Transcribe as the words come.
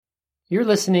You're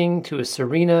listening to a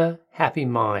Serena Happy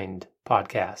Mind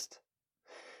podcast.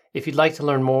 If you'd like to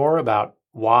learn more about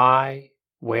why,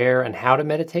 where, and how to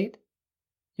meditate,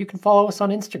 you can follow us on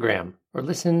Instagram or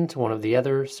listen to one of the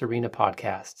other Serena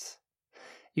podcasts.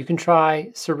 You can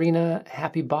try Serena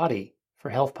Happy Body for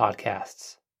health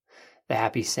podcasts, the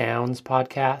Happy Sounds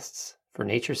podcasts for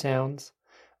nature sounds,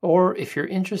 or if you're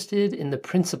interested in the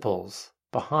principles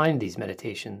behind these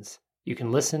meditations, you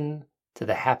can listen to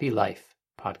the Happy Life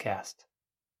podcast.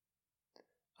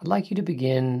 I'd like you to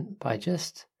begin by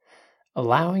just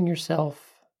allowing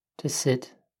yourself to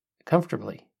sit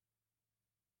comfortably.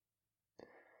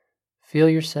 Feel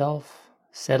yourself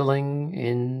settling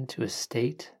into a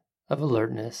state of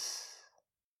alertness.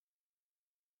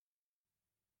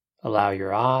 Allow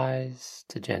your eyes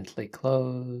to gently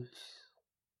close.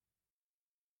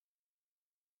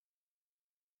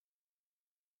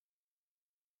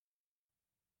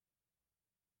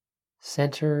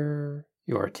 Center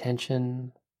your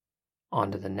attention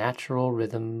onto the natural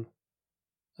rhythm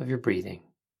of your breathing.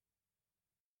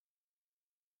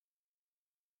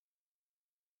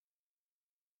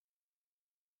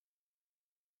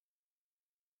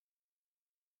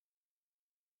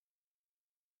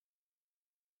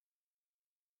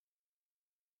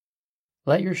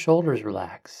 Let your shoulders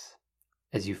relax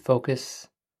as you focus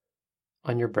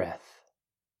on your breath.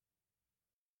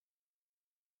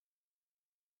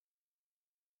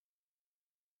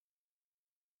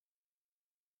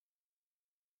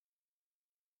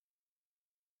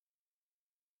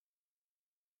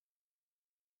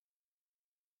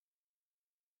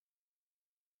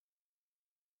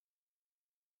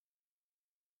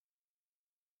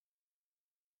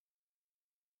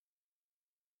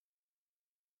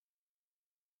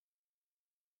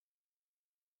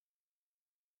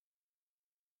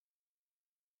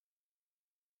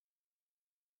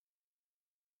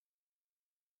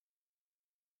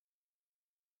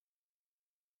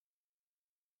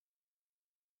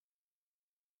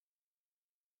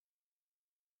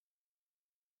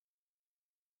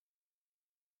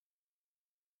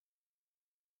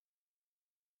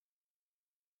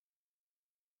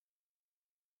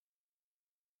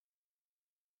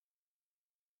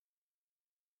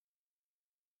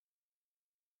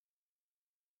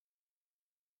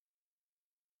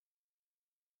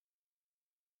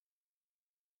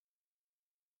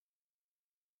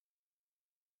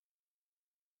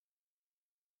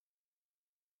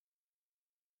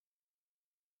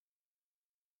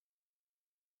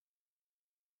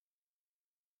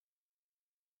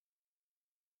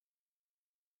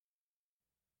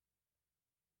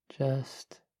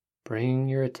 Just bring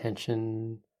your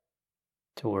attention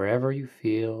to wherever you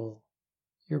feel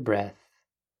your breath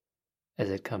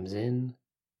as it comes in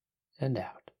and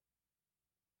out.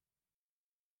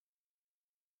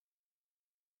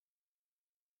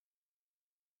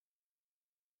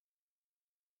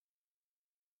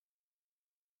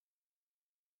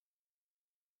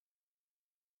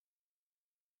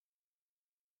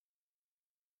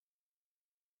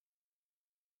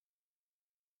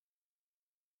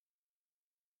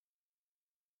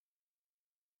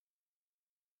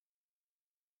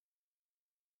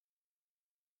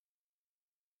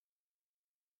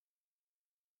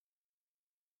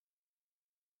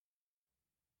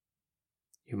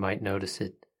 You might notice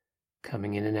it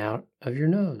coming in and out of your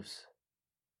nose.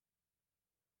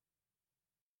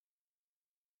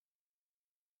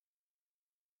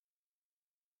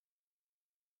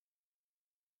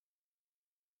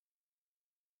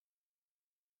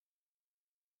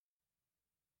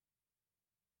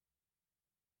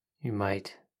 You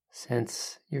might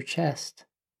sense your chest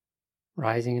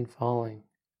rising and falling.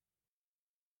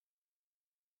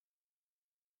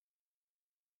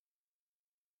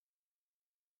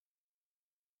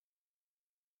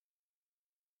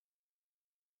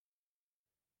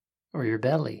 Or your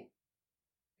belly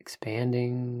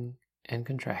expanding and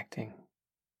contracting.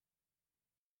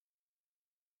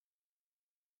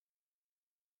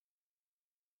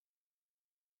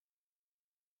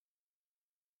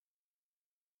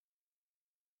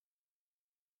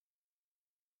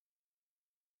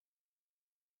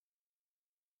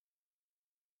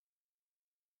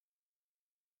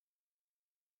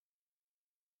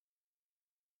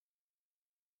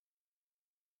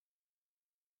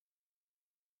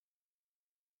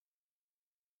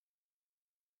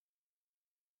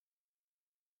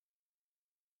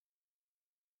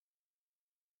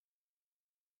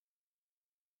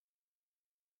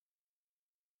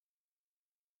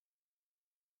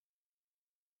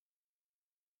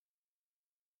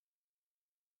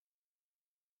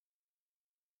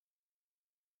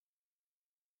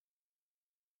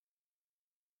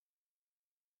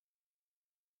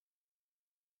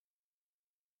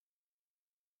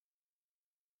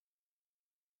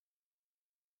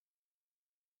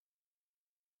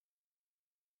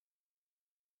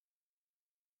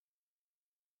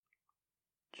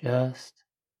 Just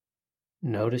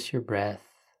notice your breath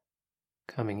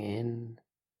coming in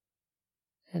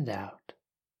and out.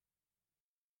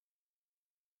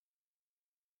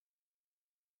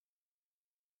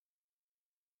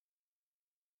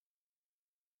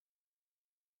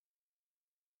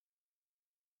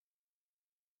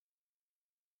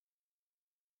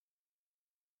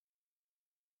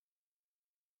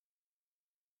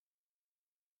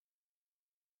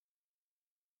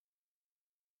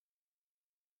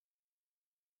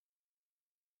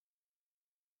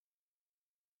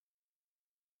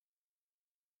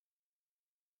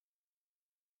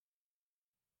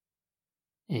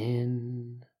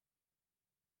 In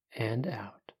and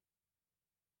out.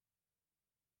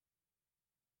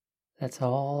 That's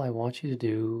all I want you to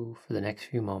do for the next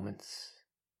few moments.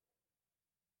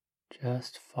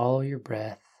 Just follow your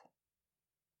breath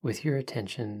with your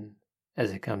attention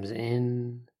as it comes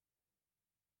in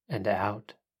and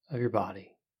out of your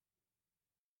body.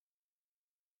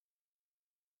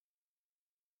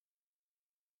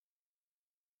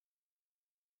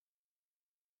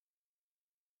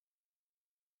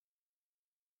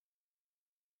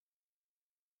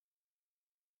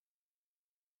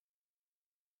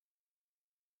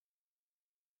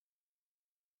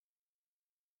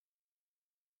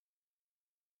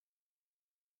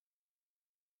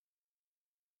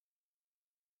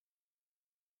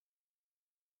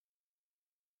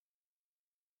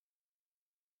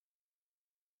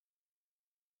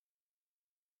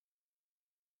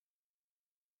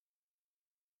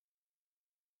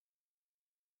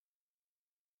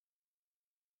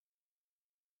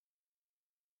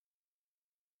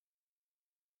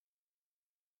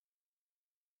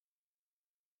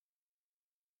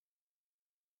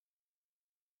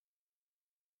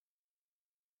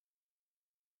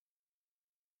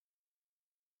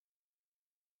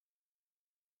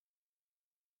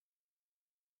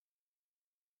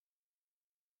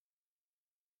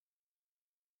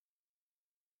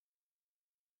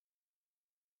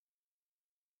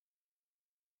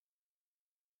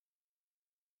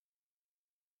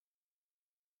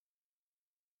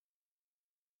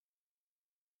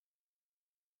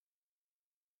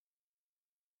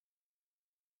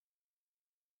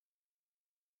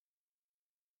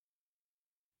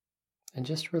 And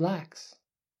just relax.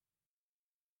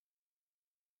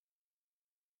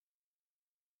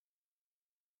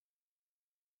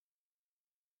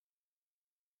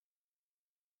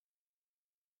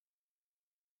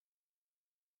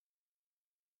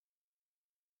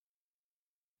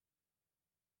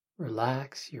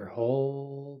 Relax your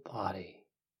whole body.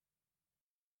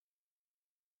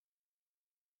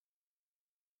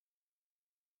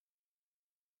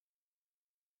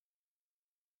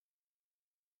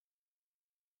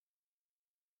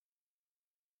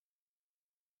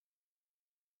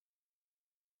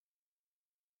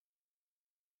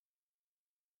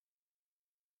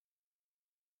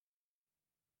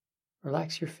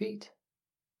 Relax your feet.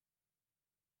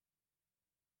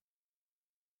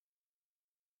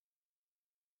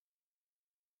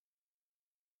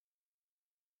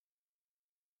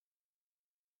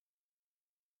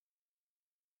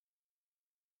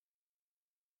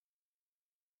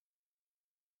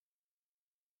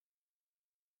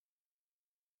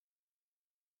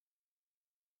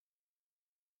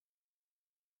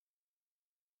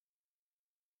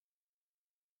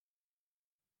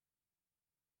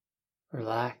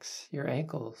 Relax your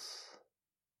ankles.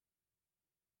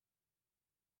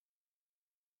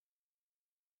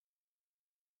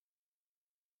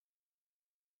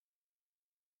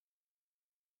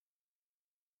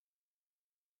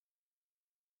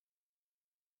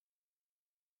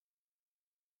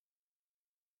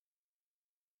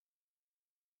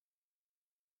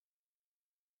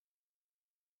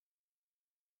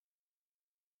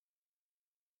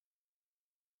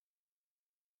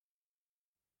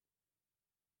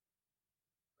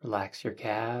 Relax your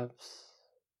calves.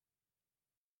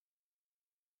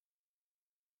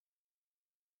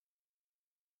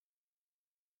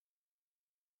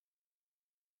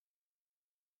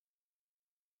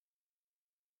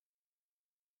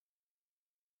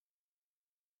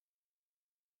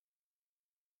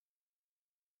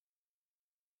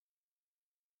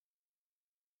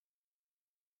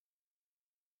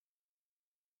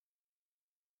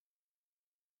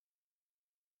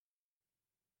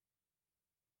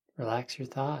 Relax your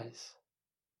thighs.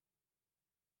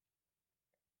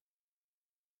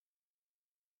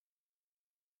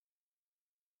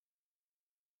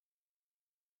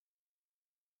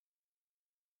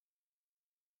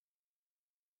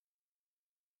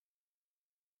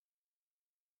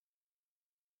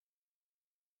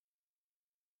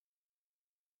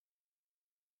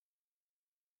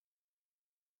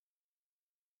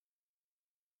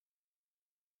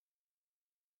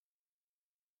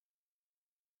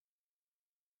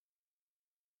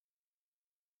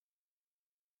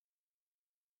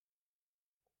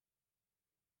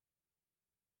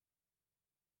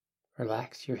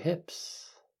 Relax your hips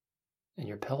and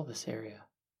your pelvis area.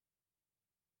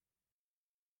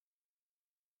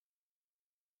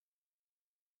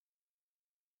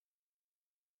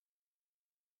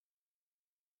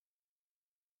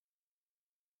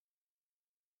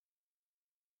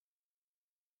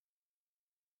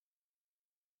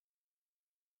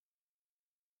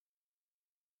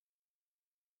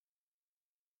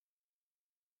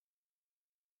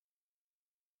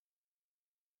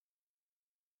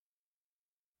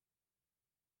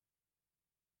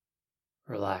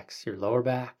 Relax your lower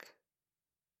back.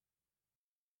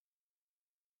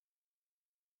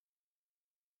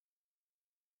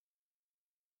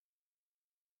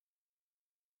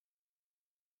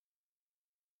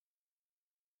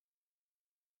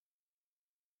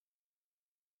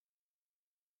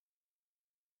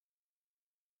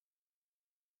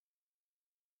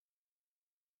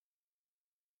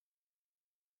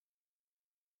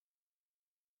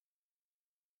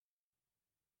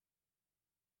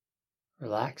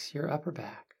 Relax your upper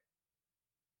back.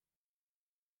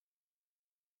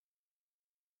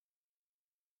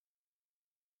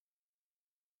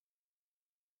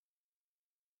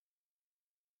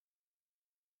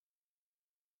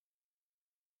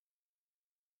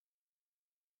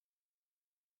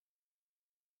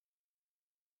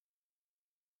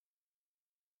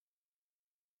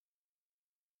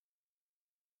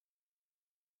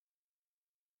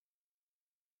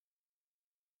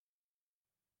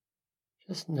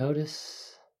 Just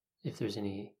notice if there's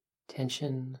any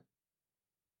tension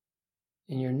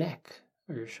in your neck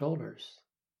or your shoulders,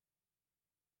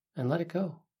 and let it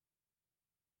go.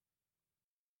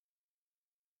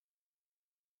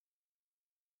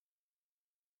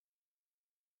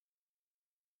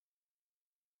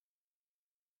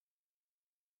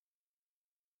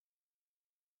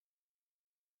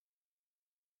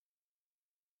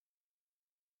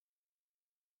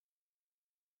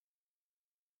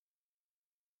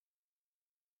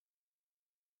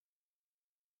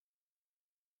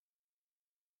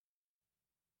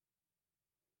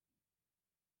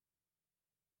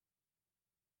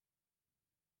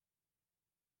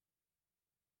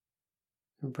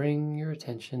 And bring your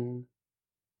attention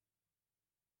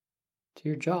to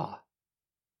your jaw.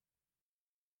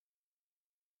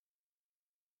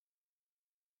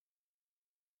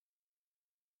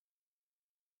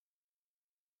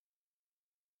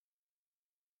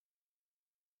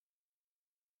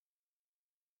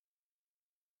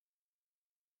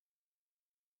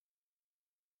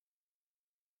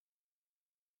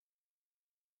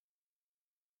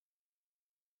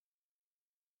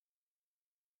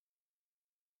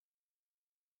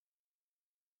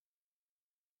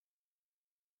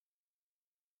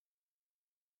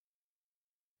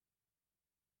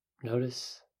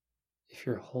 Notice if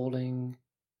you're holding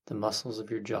the muscles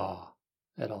of your jaw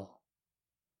at all.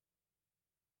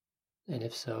 And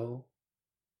if so,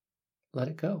 let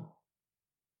it go.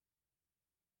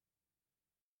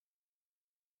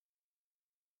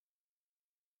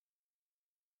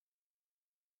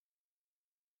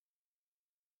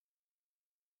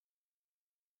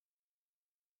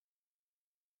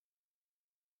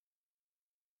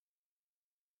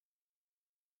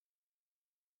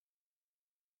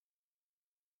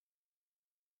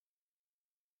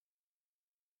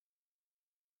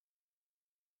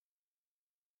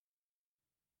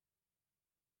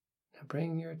 Now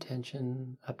bring your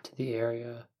attention up to the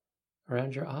area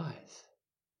around your eyes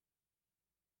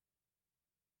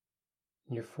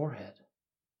and your forehead.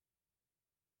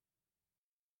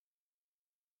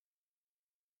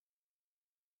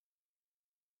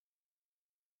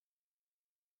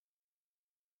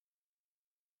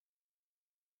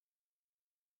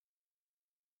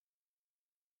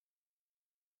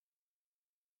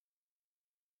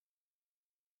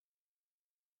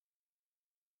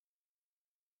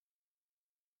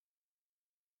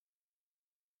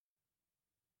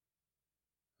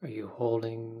 Are you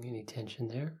holding any tension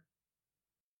there?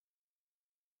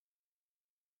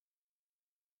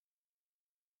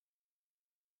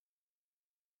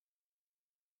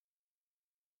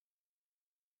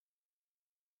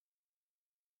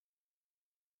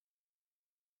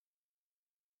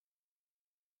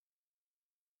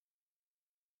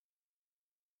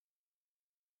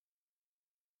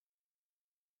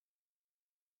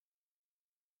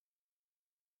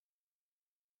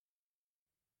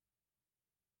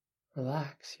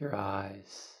 Relax your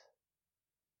eyes.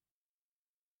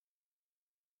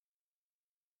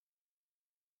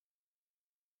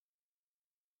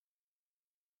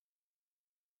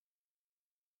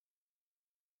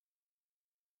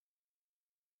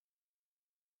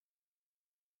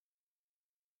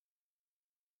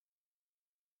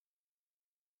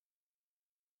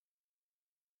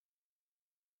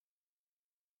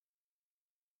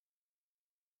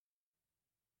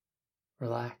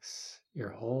 relax your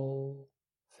whole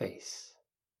face.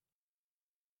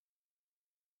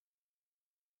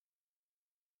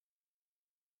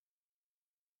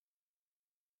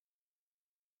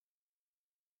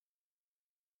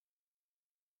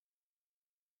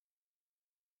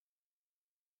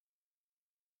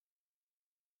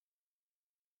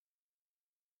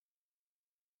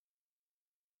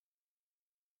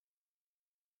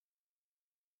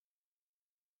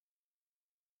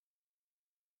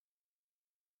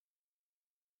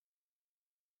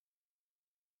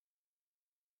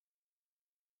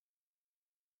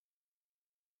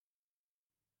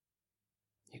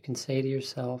 You can say to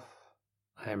yourself,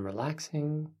 I am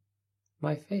relaxing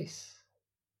my face.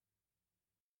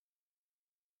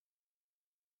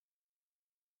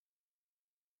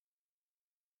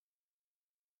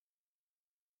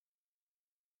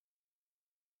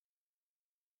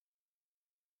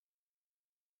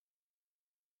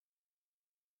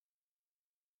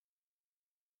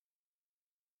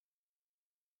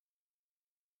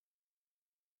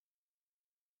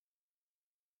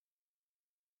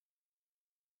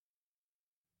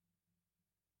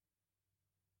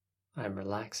 I am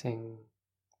relaxing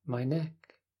my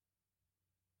neck.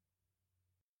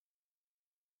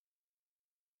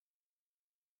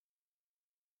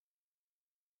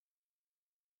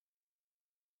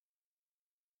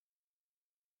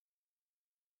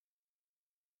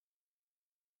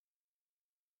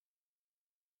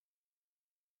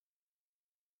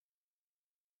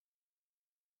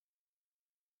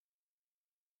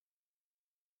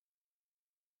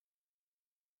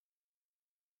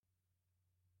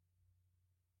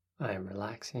 I am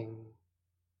relaxing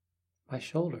my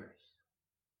shoulders.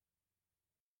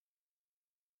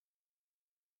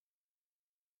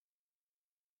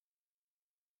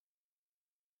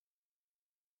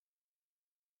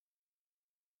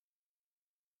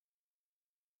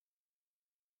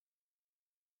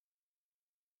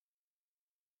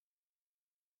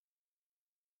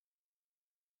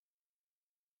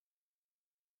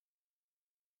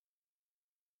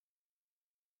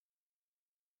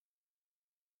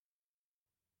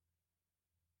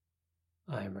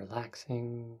 I am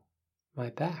relaxing my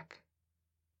back.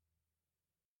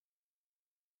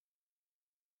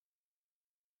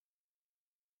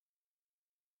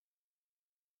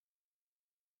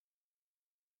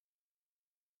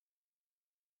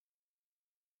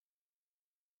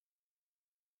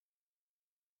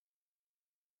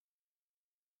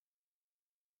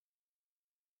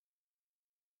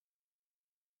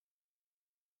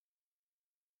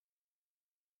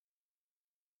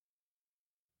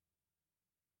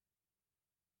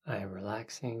 I am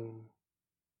relaxing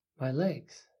my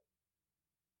legs.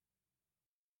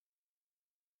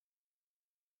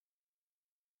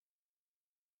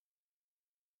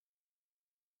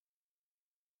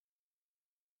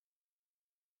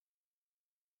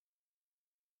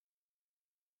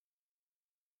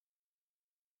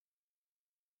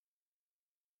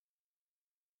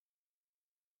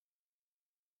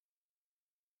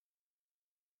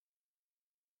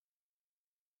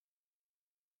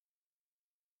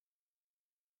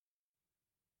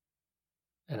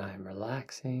 And I am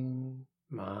relaxing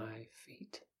my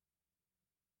feet.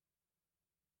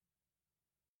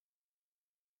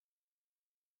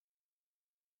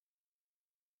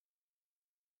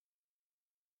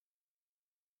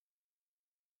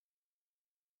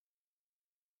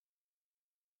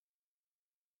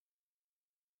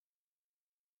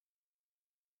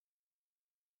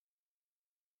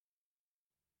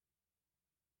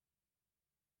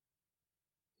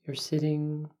 You're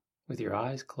sitting with your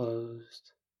eyes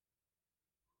closed,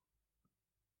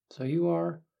 so you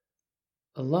are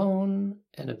alone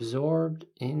and absorbed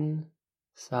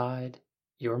inside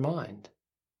your mind.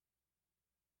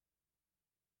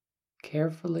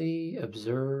 Carefully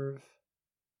observe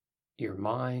your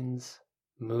mind's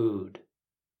mood.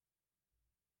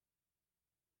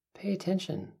 Pay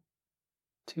attention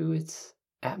to its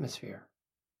atmosphere.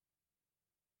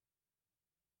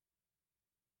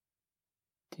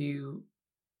 Do you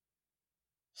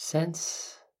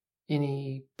sense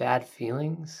any bad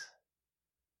feelings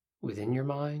within your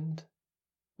mind,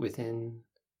 within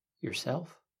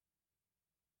yourself?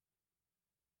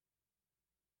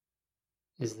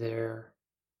 Is there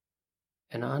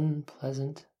an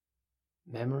unpleasant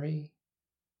memory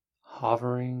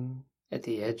hovering at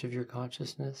the edge of your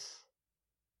consciousness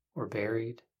or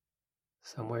buried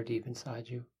somewhere deep inside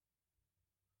you?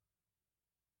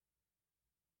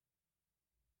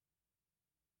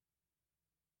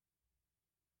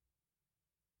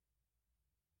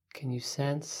 Can you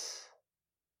sense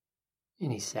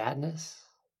any sadness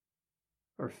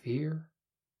or fear?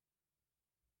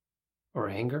 or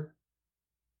anger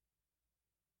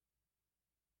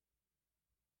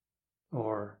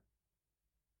or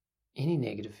any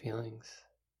negative feelings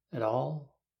at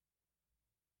all.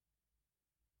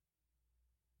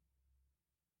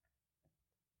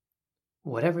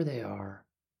 Whatever they are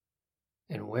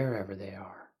and wherever they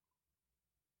are,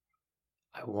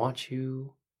 I want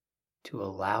you to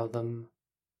allow them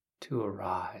to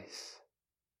arise.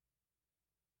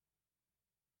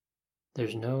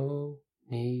 There's no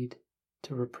need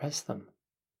to repress them.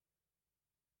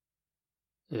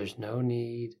 There's no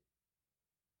need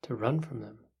to run from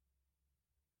them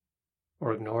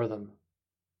or ignore them.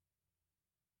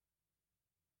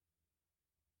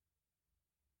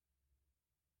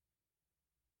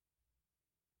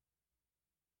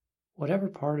 Whatever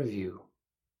part of you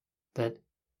that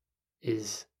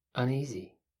is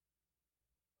uneasy,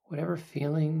 whatever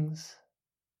feelings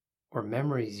or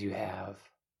memories you have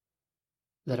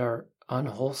that are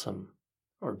unwholesome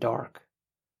or dark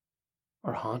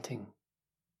or haunting,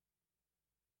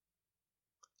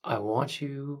 I want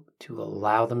you to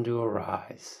allow them to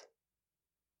arise.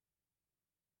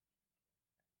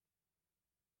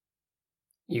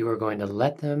 You are going to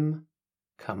let them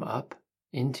come up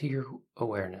into your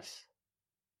awareness.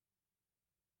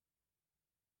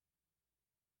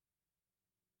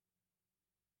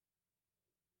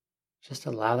 Just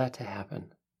allow that to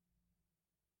happen.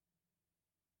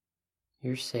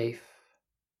 You're safe.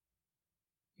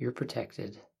 You're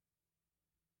protected.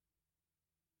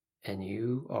 And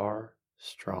you are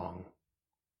strong.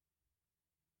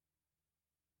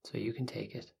 So you can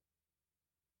take it.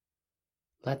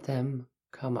 Let them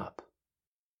come up.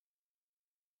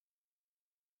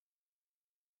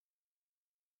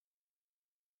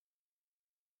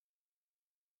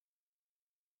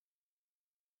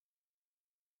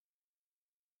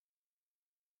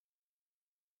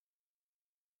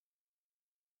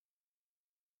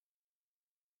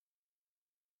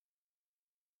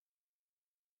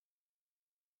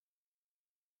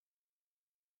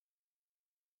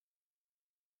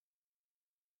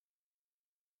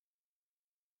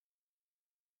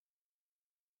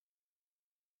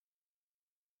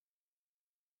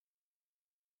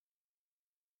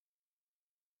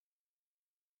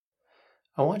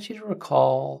 I want you to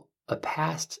recall a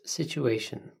past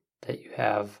situation that you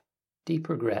have deep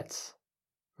regrets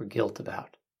or guilt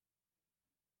about.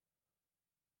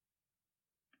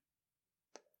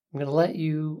 I'm going to let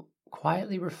you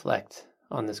quietly reflect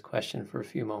on this question for a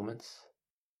few moments.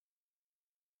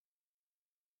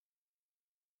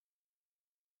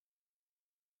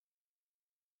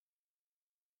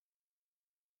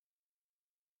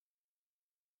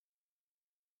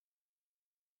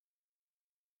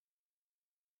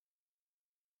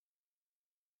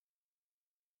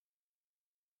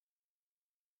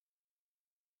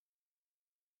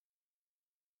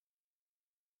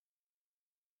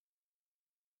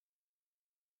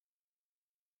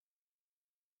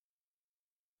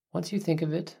 Once you think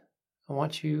of it, I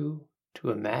want you to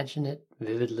imagine it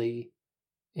vividly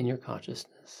in your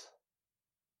consciousness.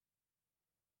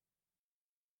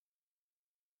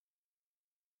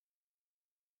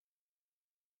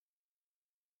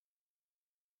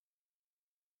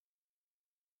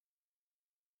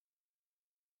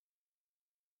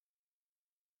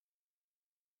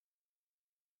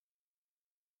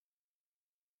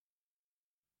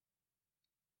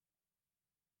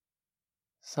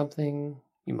 Something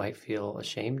you might feel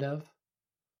ashamed of,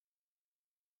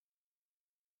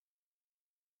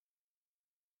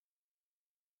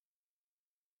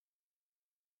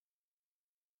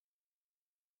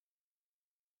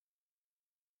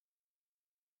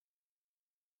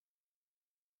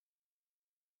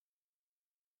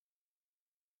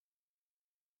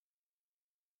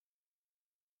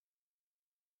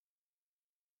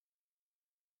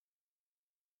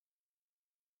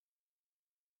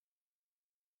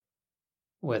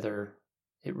 whether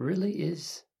it really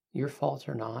is your fault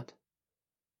or not,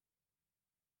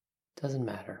 doesn't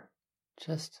matter.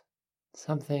 Just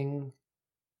something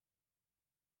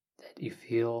that you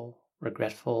feel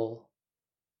regretful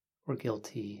or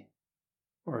guilty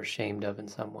or ashamed of in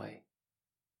some way.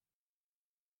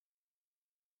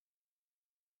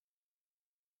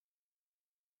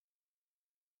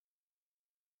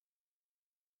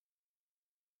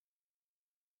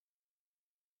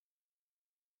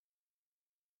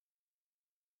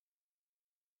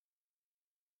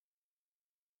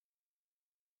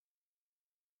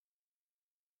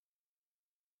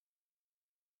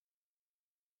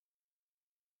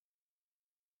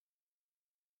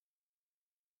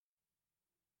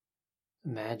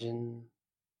 Imagine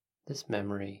this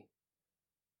memory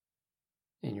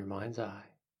in your mind's eye.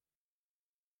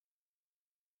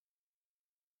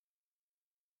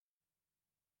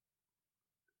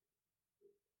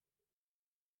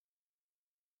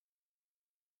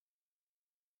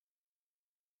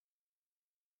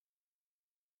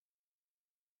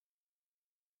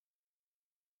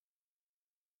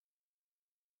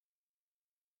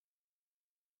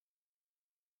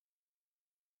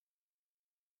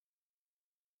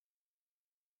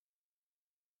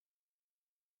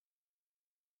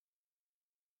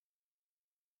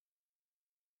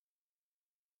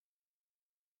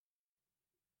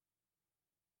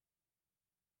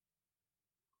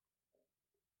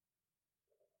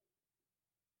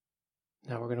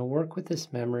 Now we're going to work with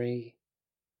this memory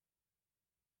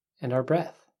and our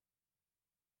breath.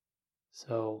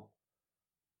 So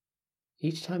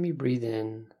each time you breathe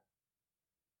in,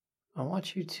 I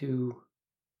want you to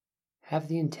have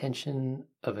the intention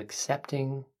of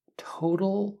accepting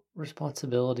total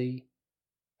responsibility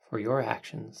for your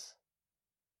actions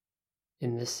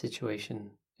in this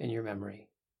situation in your memory.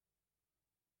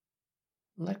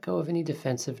 Let go of any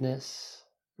defensiveness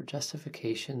or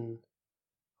justification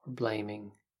or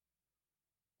blaming,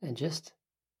 and just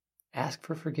ask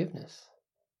for forgiveness.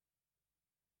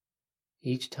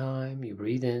 Each time you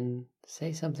breathe in,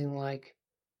 say something like,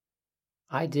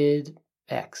 I did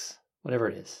X, whatever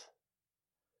it is.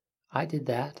 I did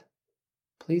that.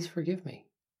 Please forgive me.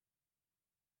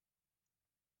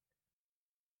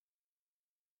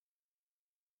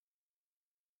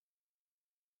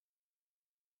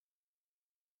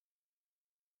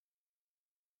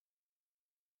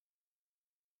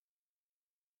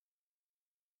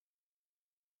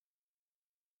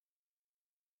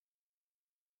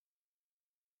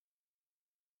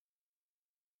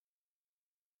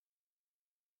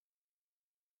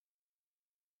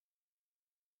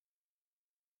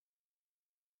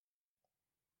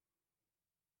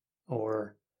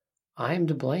 Or, I am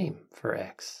to blame for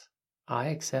X. I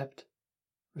accept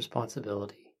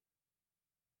responsibility.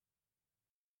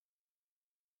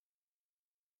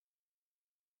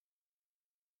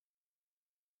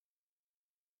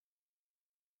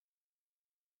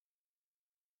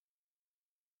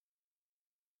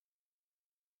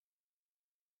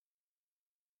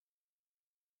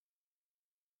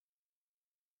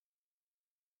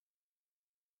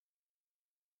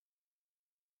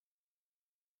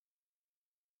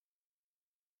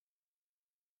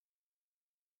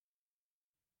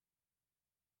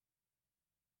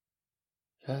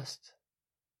 Just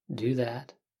do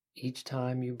that each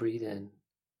time you breathe in.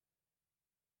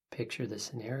 Picture the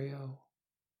scenario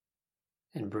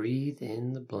and breathe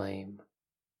in the blame.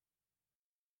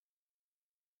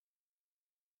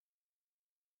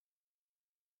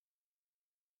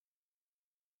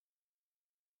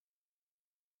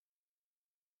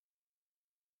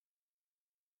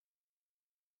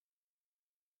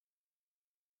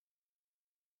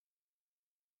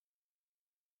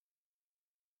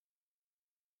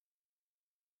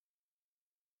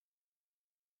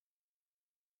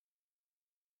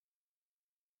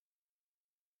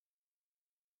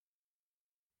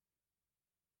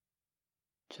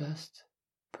 Just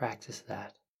practice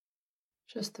that.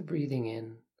 Just the breathing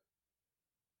in.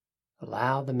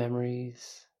 Allow the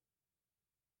memories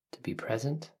to be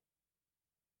present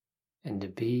and to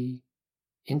be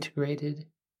integrated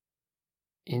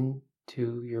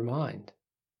into your mind,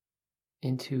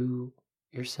 into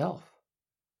yourself.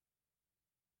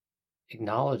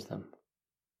 Acknowledge them.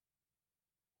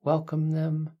 Welcome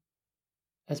them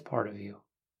as part of you.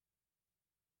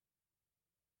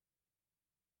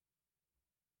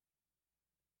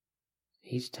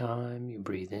 Each time you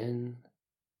breathe in,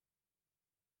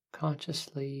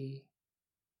 consciously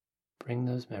bring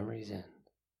those memories in.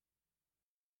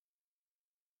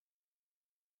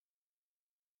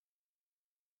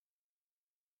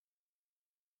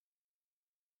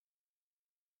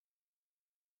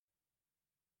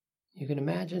 You can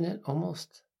imagine it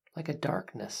almost like a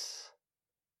darkness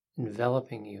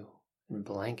enveloping you and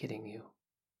blanketing you.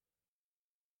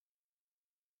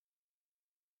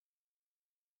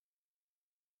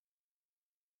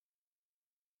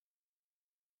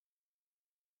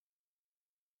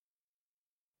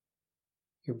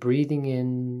 You're breathing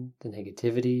in the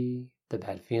negativity, the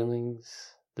bad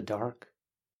feelings, the dark.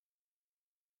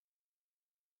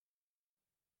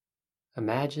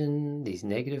 Imagine these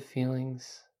negative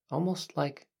feelings almost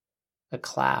like a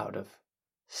cloud of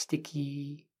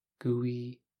sticky,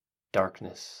 gooey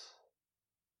darkness.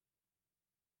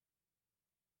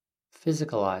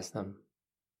 Physicalize them.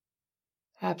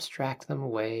 Abstract them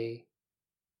away.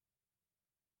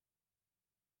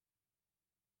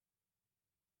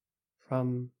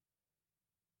 From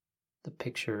the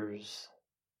pictures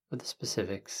or the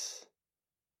specifics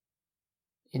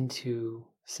into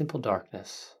simple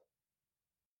darkness.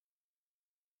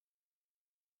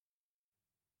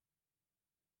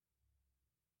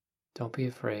 Don't be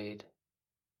afraid.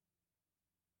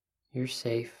 You're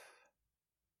safe.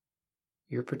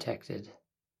 You're protected.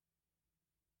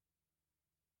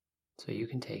 So you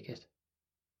can take it.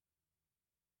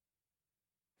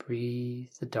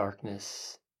 Breathe the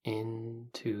darkness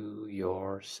into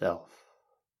yourself.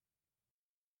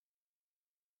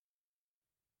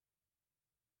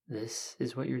 This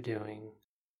is what you're doing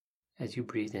as you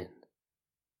breathe in.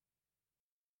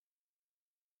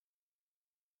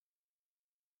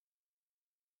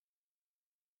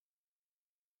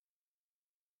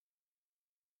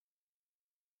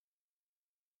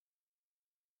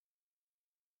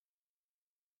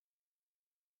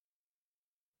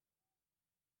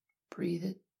 breathe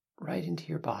it right into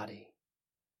your body,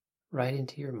 right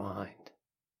into your mind.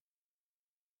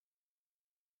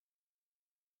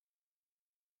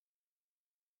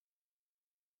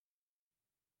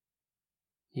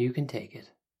 You can take it.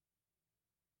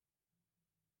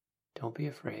 Don't be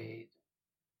afraid.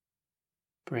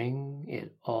 Bring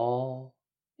it all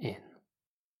in.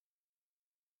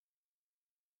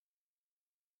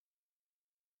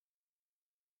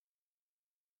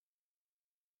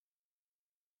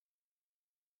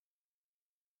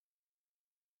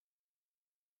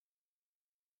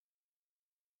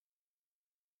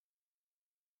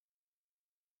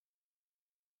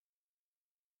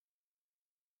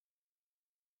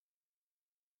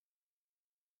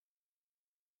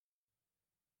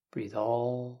 Breathe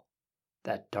all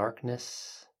that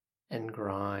darkness and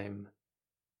grime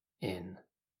in.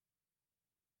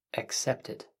 Accept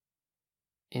it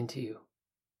into you.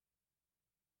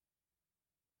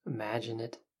 Imagine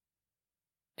it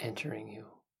entering you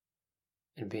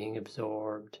and being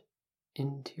absorbed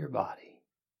into your body.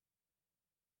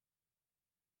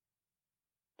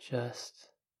 Just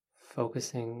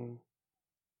focusing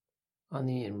on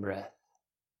the in-breath.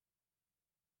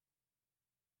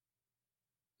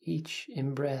 Each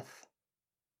in-breath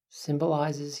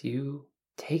symbolizes you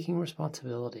taking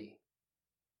responsibility,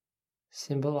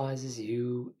 symbolizes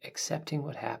you accepting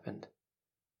what happened,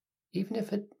 even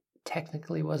if it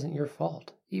technically wasn't your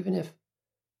fault, even if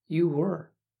you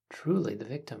were truly the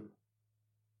victim.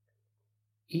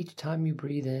 Each time you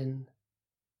breathe in,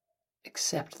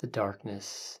 accept the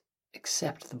darkness,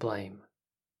 accept the blame.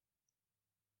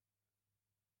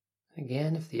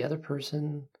 Again, if the other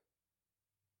person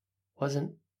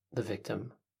wasn't the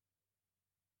victim,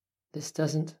 this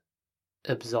doesn't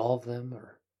absolve them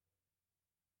or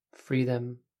free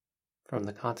them from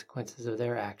the consequences of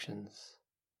their actions.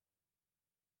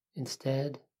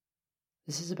 Instead,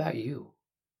 this is about you.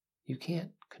 You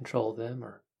can't control them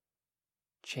or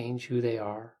change who they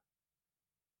are.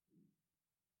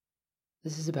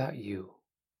 This is about you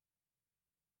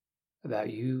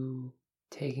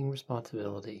taking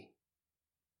responsibility.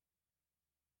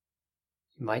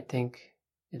 You might think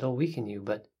it'll weaken you,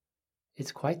 but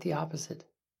it's quite the opposite.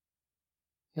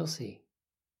 You'll see.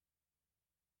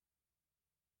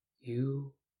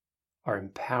 You are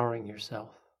empowering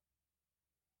yourself.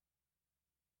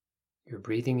 You're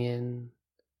breathing in.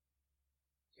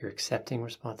 You're accepting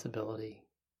responsibility.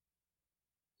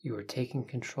 You are taking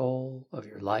control of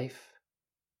your life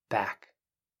back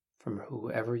from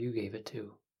whoever you gave it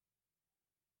to.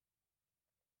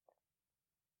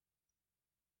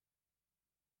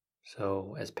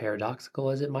 So, as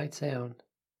paradoxical as it might sound,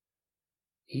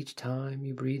 each time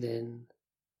you breathe in,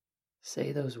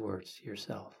 say those words to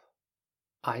yourself.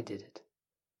 I did it.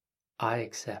 I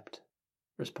accept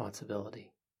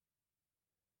responsibility.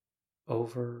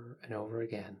 Over and over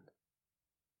again.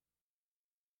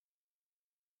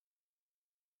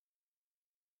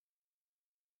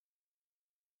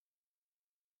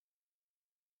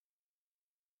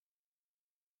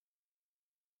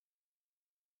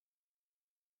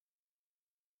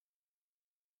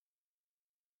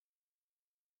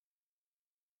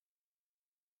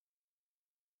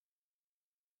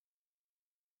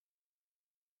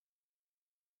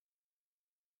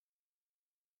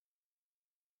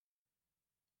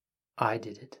 I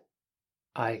did it.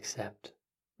 I accept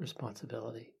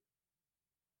responsibility.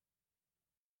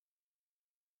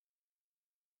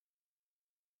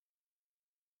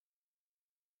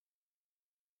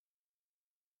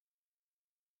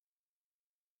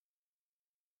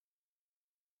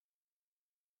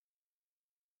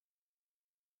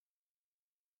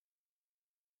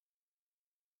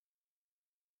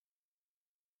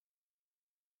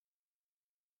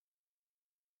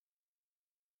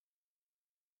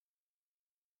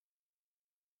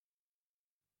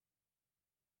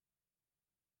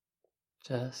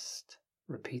 Just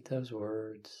repeat those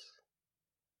words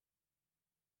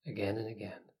again and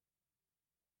again.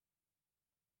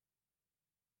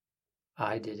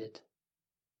 I did it.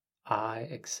 I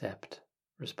accept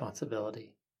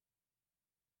responsibility.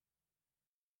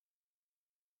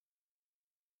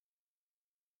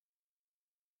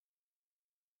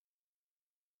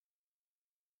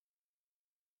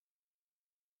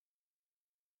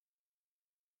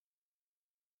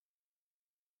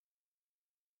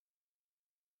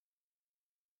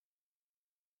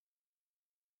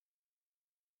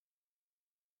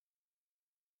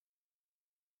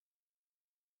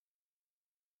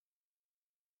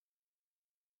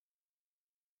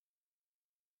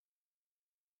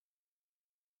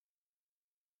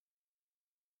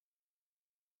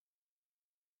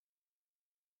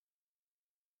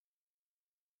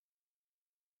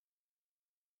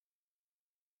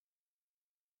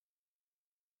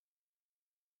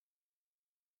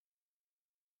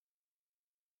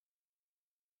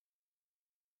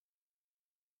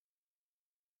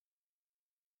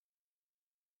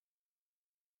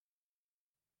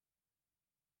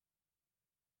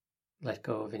 Let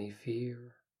go of any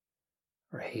fear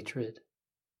or hatred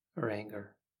or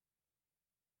anger.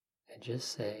 And just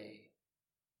say,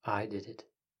 I did it.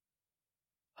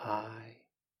 I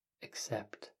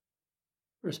accept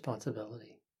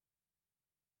responsibility.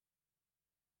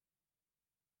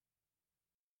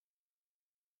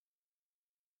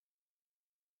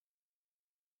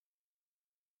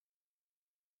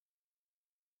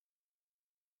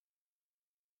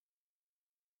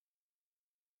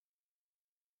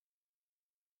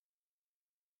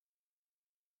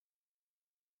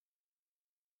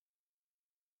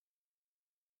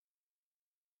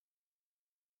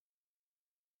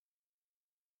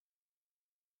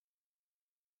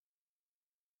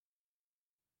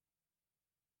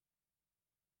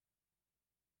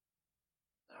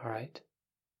 All right,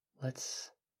 let's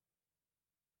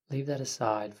leave that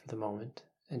aside for the moment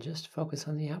and just focus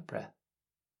on the out breath.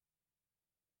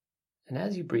 And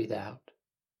as you breathe out,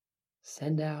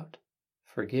 send out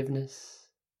forgiveness,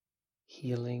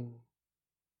 healing,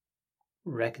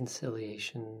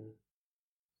 reconciliation,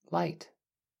 light,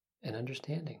 and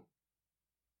understanding.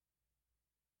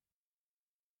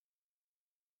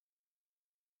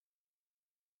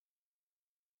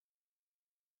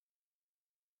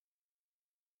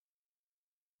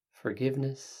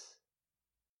 Forgiveness,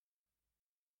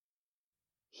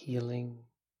 healing,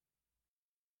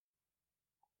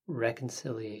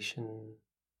 reconciliation,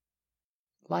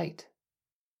 light,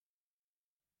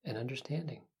 and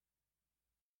understanding.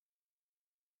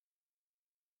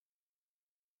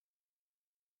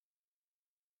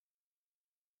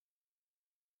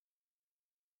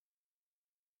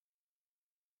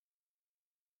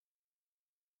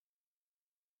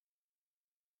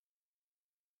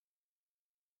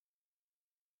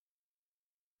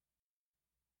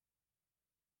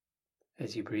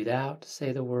 As you breathe out,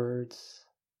 say the words,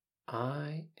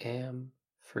 I am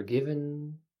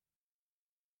forgiven,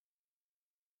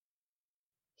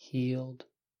 healed,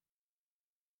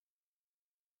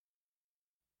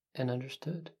 and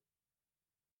understood.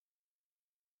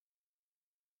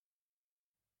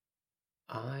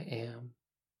 I am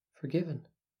forgiven.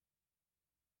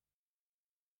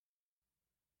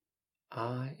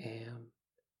 I am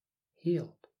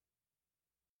healed.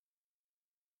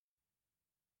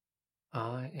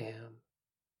 I am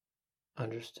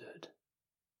understood.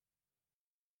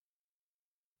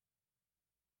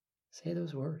 Say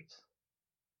those words.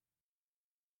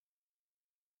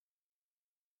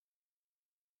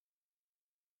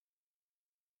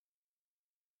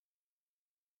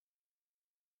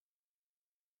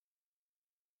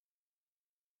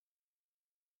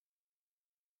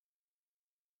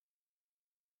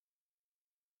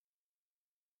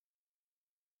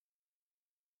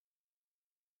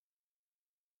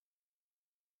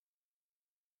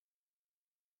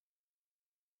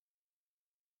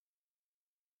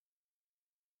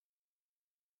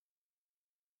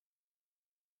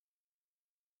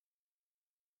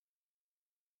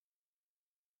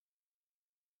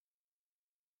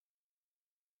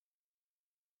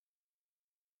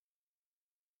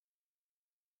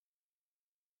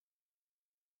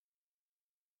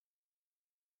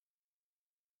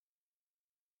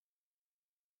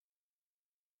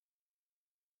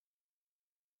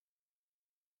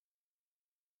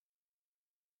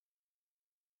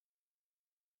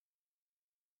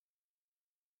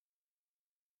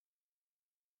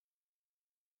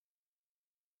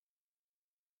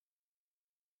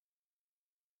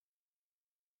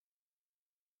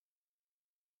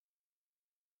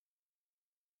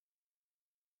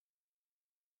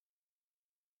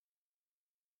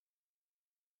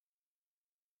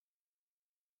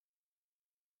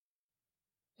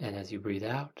 And as you breathe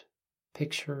out,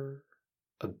 picture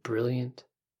a brilliant,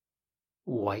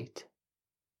 white,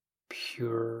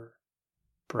 pure,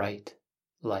 bright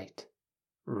light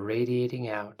radiating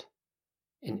out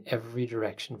in every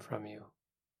direction from you.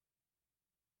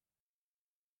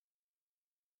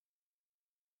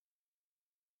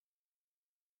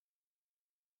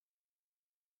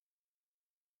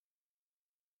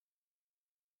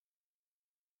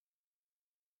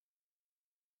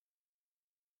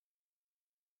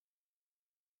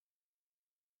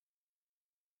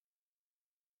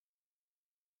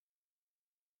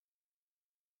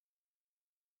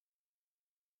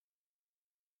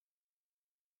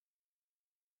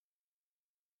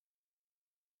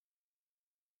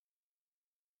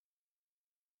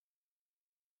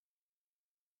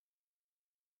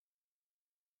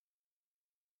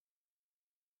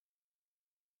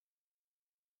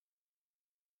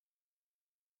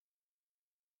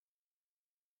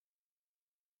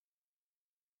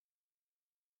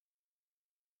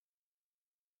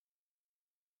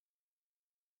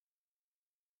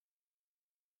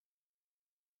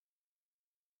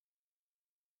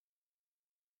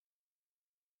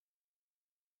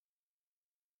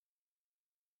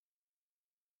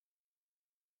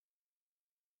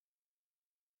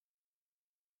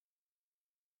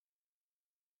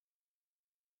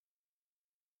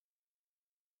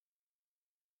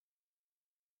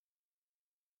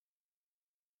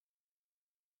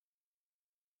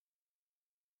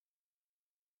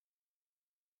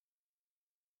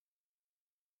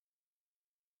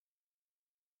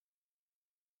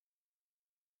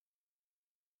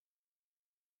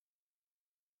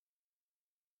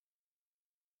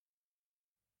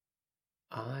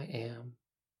 I am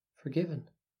forgiven.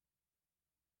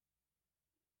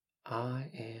 I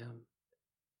am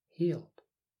healed.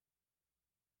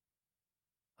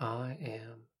 I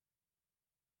am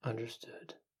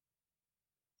understood.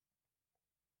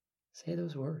 Say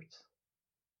those words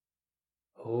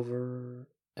over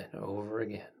and over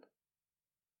again.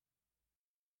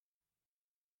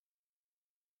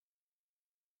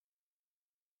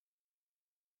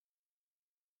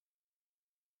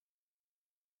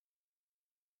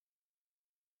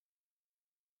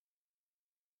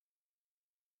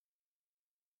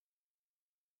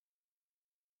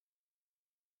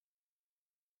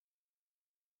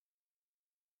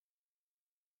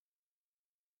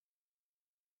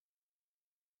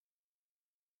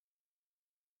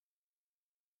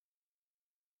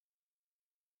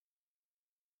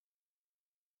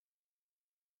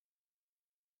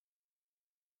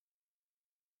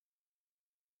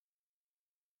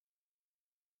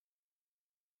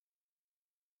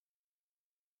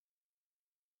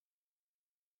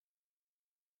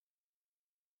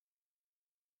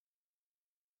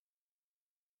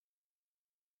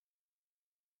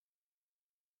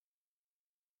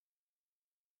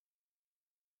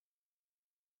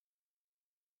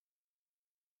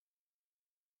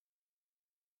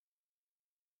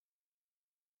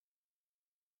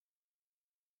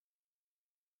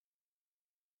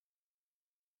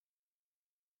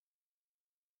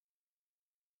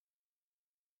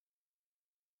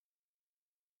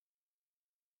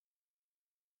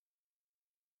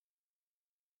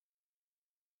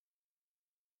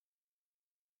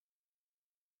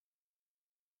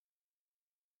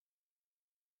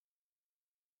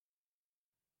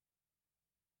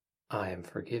 I am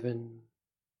forgiven.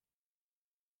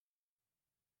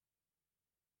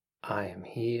 I am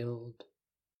healed.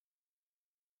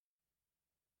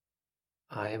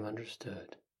 I am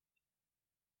understood.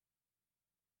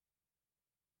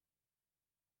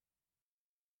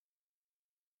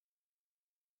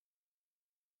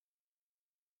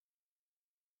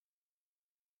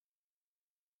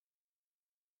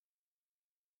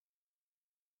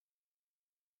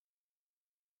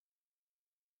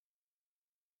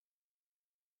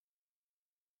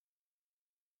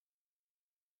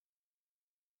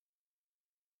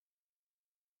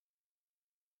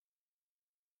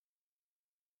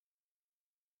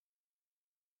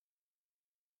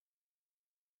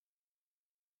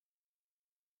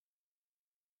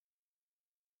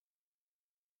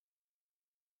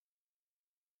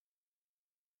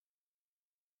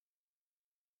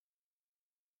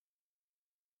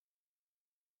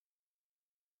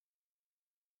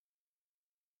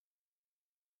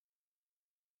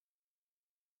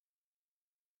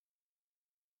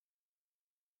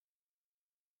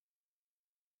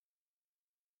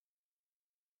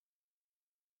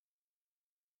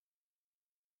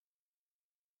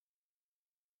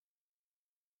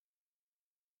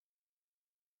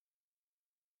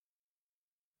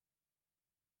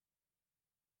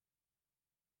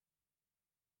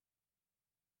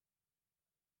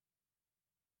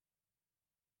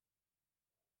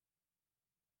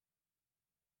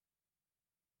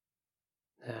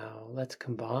 Now let's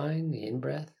combine the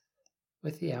in-breath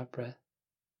with the out-breath.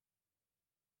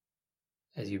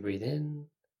 As you breathe in,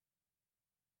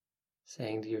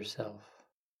 saying to yourself,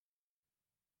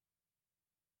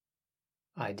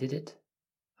 I did it.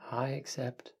 I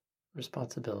accept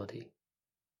responsibility,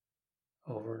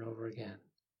 over and over again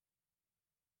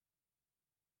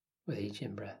with each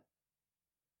in-breath.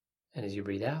 And as you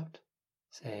breathe out,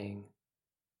 saying,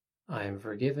 I am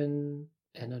forgiven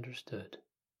and understood,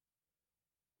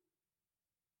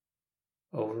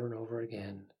 over and over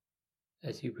again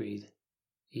as you breathe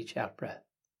each out-breath.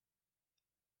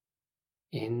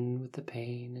 In with the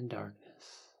pain and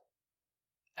darkness,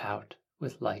 out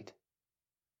with light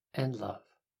and love.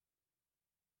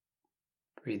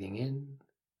 Breathing in,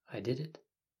 I did it.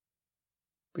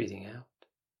 Breathing out,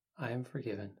 I am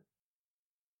forgiven.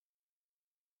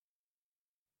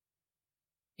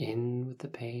 In with the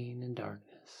pain and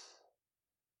darkness,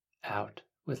 out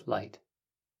with light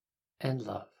and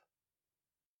love.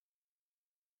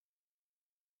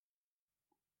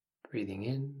 Breathing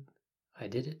in, I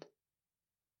did it.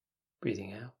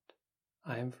 Breathing out,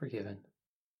 I am forgiven.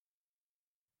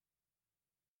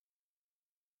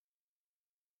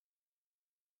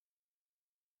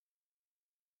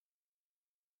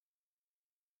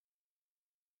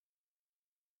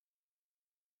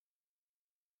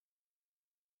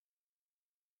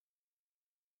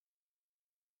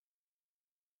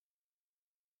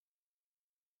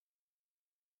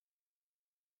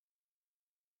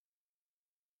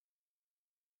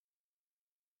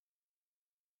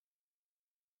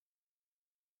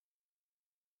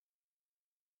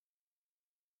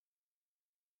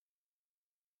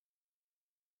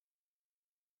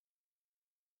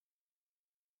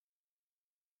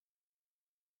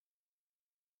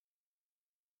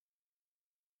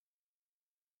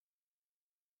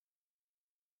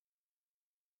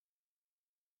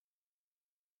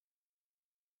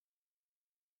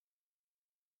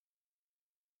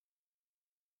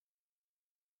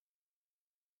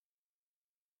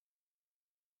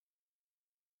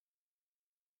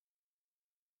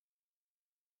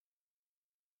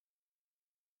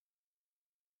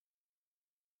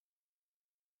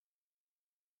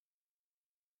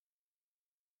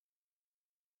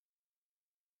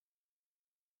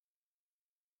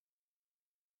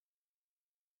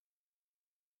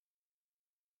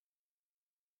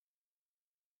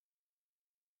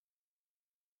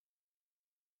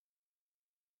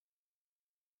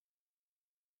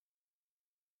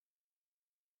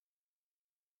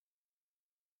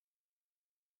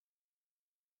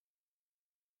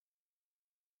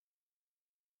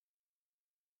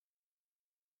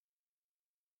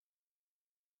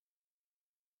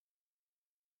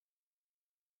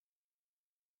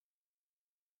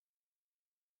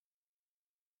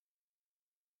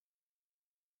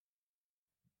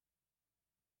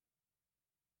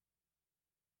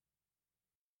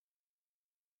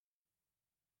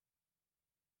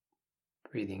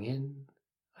 Breathing in,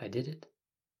 I did it.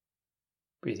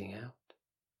 Breathing out,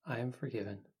 I am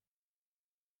forgiven.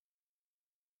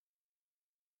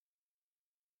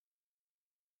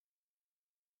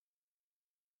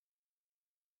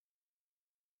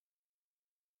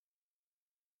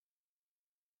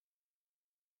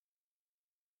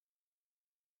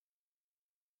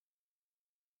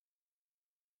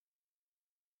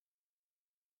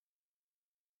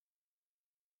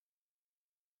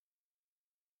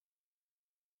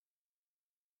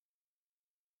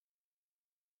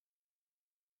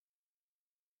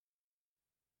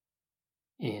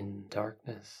 In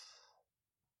darkness,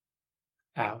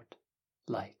 out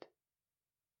light.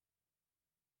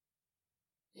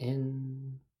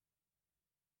 In,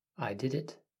 I did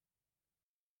it.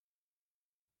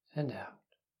 And out,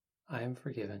 I am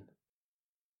forgiven.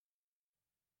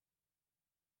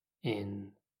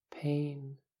 In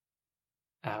pain,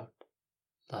 out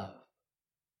love.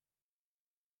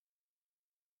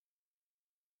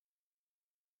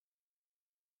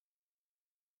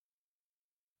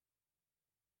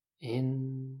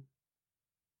 In,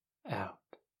 out.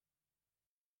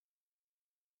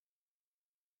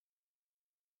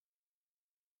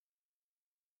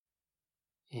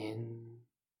 In,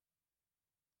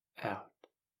 out.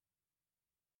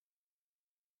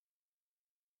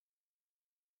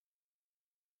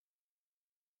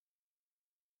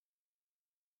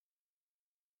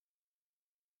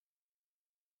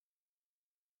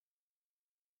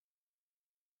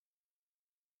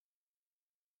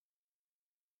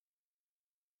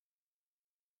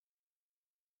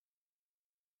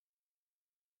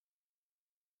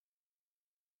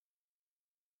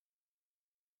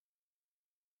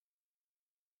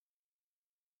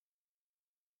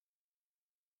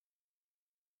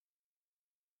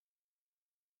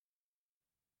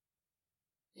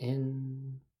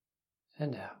 In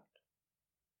and out.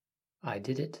 I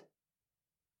did it.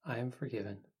 I am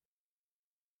forgiven.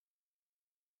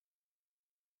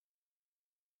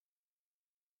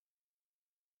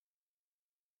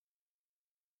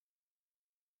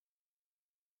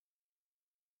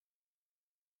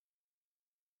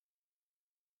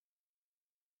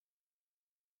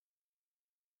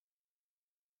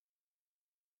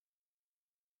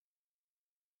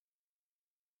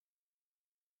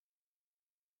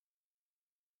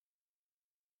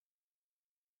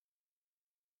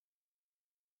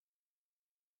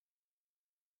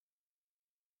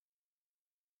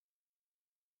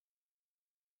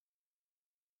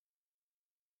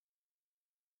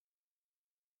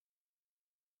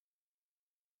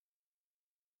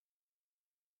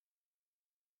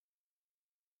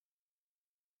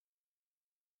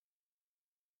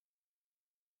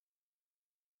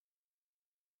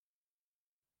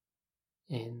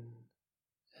 In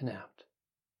and out.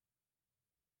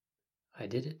 I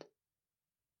did it.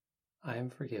 I am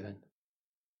forgiven.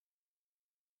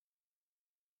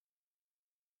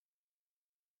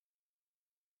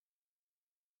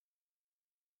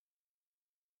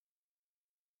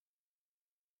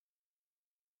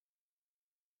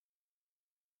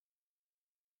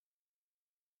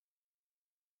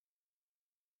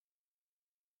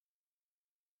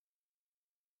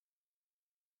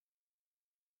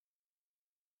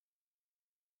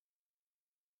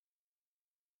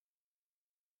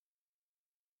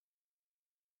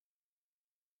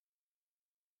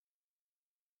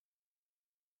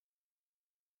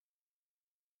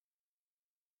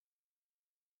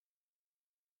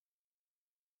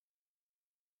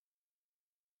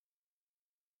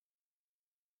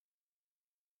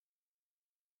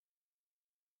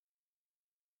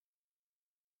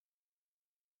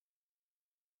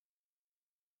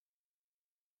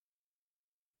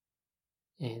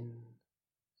 In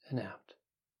and out.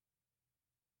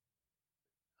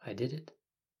 I did it.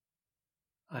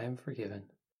 I am forgiven.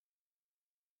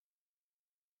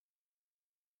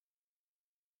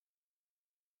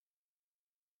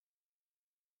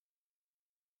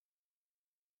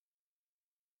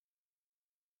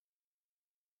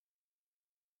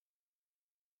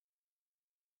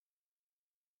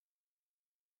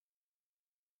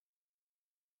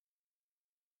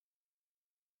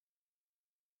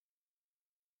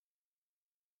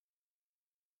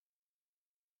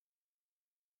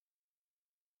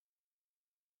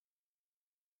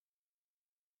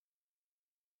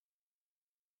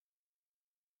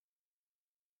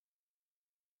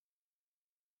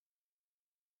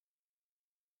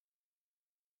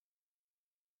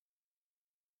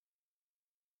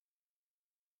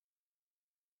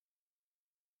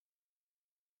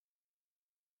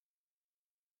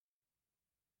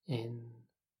 In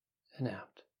and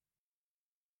out.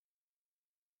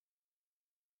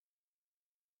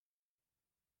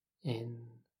 in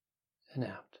and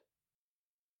out.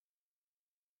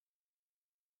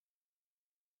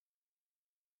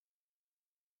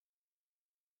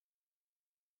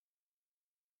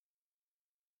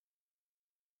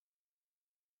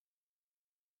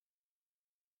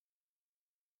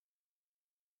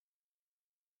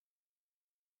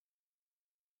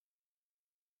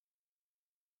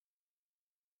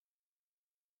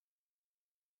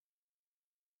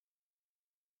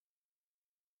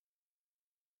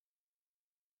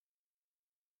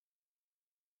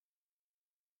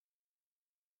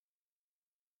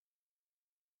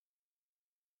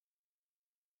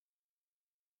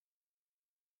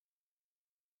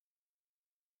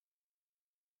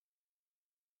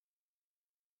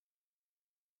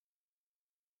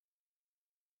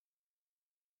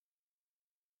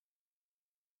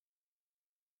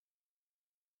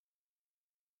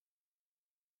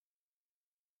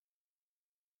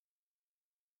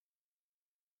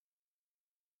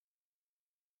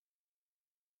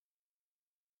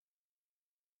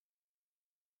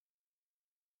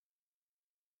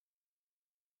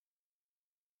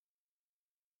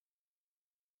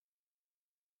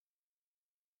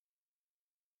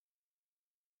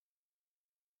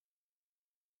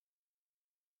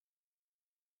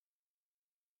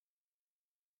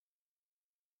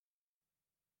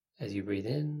 As you breathe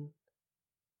in,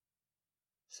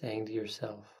 saying to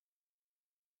yourself,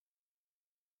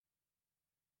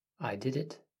 I did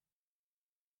it,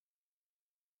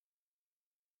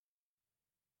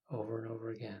 over and over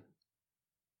again.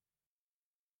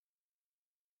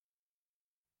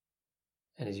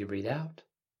 And as you breathe out,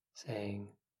 saying,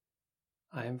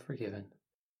 I am forgiven,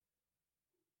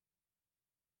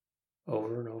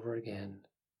 over and over again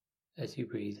as you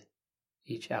breathe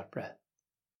each out breath,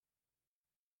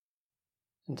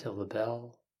 until the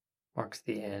bell marks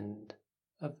the end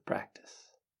of the practice.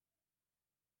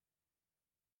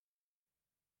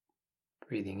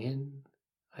 Breathing in,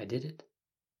 I did it.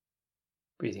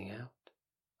 Breathing out,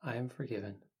 I am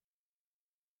forgiven.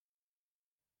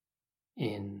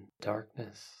 In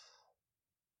darkness,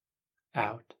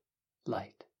 out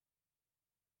light.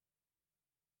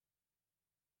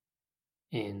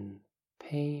 In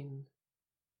pain,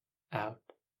 out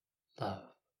love.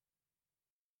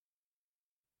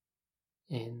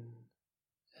 In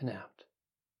and out.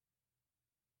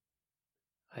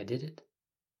 I did it.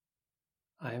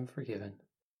 I am forgiven.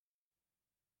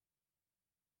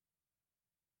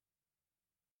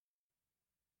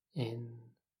 In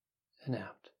and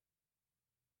out.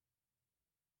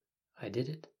 I did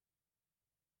it.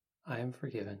 I am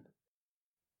forgiven.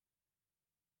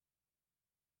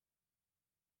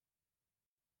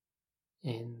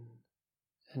 In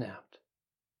and out.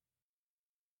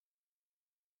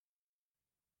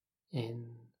 In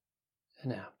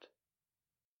and out.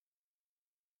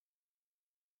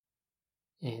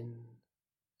 In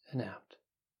and out.